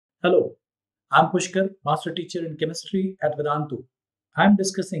Hello, I'm Pushkar, Master Teacher in Chemistry at Vedantu. I'm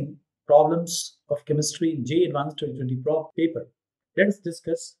discussing problems of chemistry in JEE Advanced 2020 paper. Let's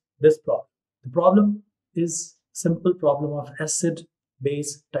discuss this problem. The problem is simple problem of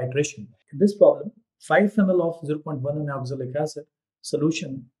acid-base titration. In this problem, 5 ml of 0.1 oxalic acid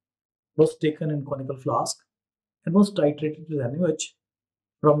solution was taken in conical flask and was titrated with NaOH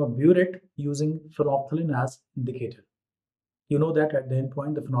from a burette using phenolphthalein as indicator. You know that at the end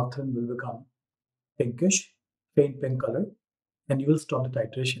point, the phenolphthalein will become pinkish, faint pink color, and you will stop the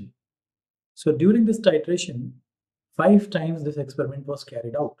titration. So during this titration, 5 times this experiment was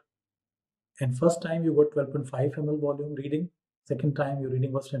carried out. And first time you got 12.5 ml volume reading, second time your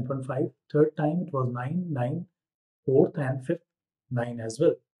reading was 10.5, third time it was 9, 9, fourth and fifth 9 as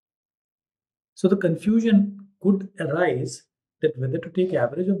well. So the confusion could arise that whether to take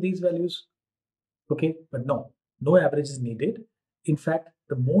average of these values. Okay, but no average is needed. In fact,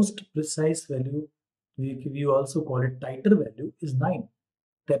 the most precise value, we also call it titer value, is 9.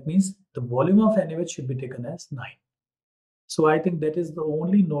 That means the volume of NaOH should be taken as 9. So I think that is the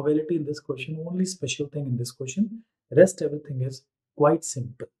only novelty in this question, only special thing in this question. Rest everything is quite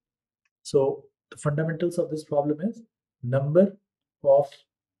simple. So the fundamentals of this problem is number of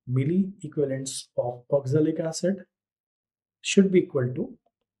milli equivalents of oxalic acid should be equal to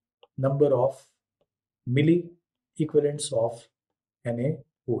number of milli equivalents of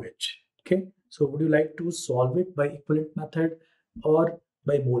NaOH. Okay, so would you like to solve it by equivalent method or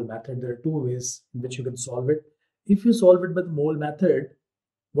by mole method? There are two ways in which you can solve it. If you solve it by the mole method,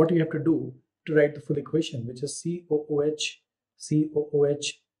 what you have to do to write the full equation, which is COOH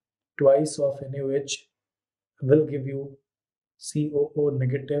twice of NaOH will give you COO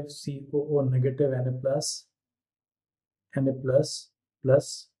negative Na plus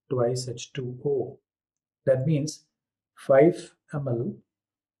twice H2O. That means 5 ml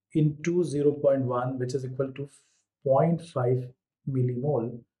into 0.1, which is equal to 0.5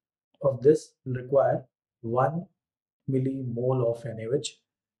 millimole of this will require 1 millimole of NaOH.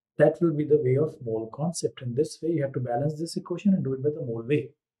 That will be the way of mole concept. In this way, you have to balance this equation and do it by the mole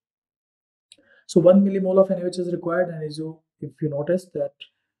way. So 1 millimole of NaOH is required, and if you notice that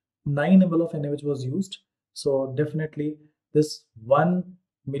 9 ml of NaOH was used, so definitely this 1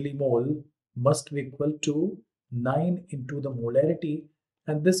 millimole must be equal to 9 into the molarity,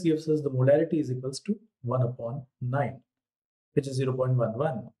 and this gives us the molarity is equals to 1 upon 9, which is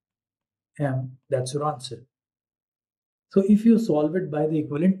 0.11, and that's your answer. So if you solve it by the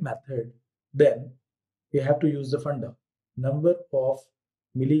equivalent method, then you have to use the funda. Number of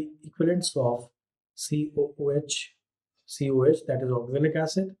milli equivalents of COOH, that is oxalic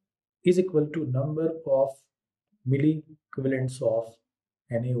acid, is equal to number of milli equivalents of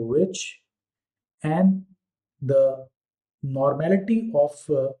NaOH, and the normality of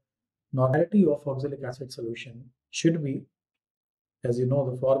oxalic acid solution should be, as you know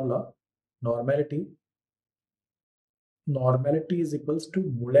the formula, normality is equals to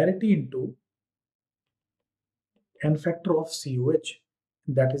molarity into n factor of COH,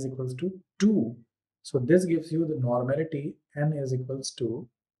 that is equals to 2. So this gives you the normality n is equals to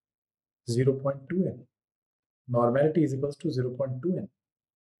 0.2n. Normality is equals to 0.2n.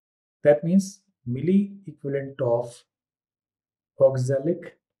 That means milli equivalent of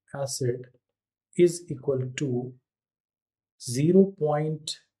oxalic acid is equal to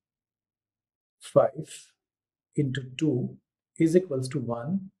 0.5 into 2 is equals to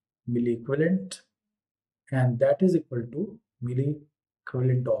 1 milli equivalent, and that is equal to milli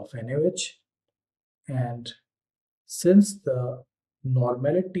equivalent of NaOH. And since the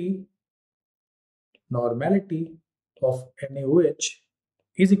normality of NaOH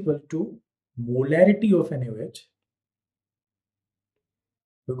is equal to molarity of NaOH,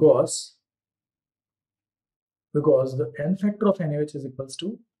 because the n factor of NaOH is equals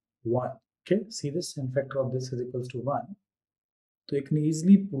to 1. Okay, see this, n factor of this is equals to 1. So you can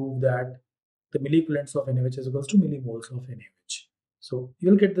easily prove that the milli equivalents of NaOH is equals to millimoles of NaOH. So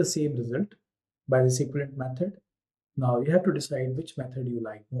you'll get the same result by this equivalent method. Now you have to decide which method you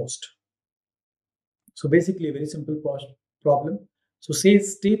like most. So basically a very simple problem. So stay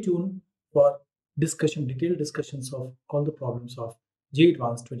tuned for detailed discussions of all the problems of JEE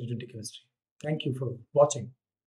Advanced 2020 Chemistry. Thank you for watching.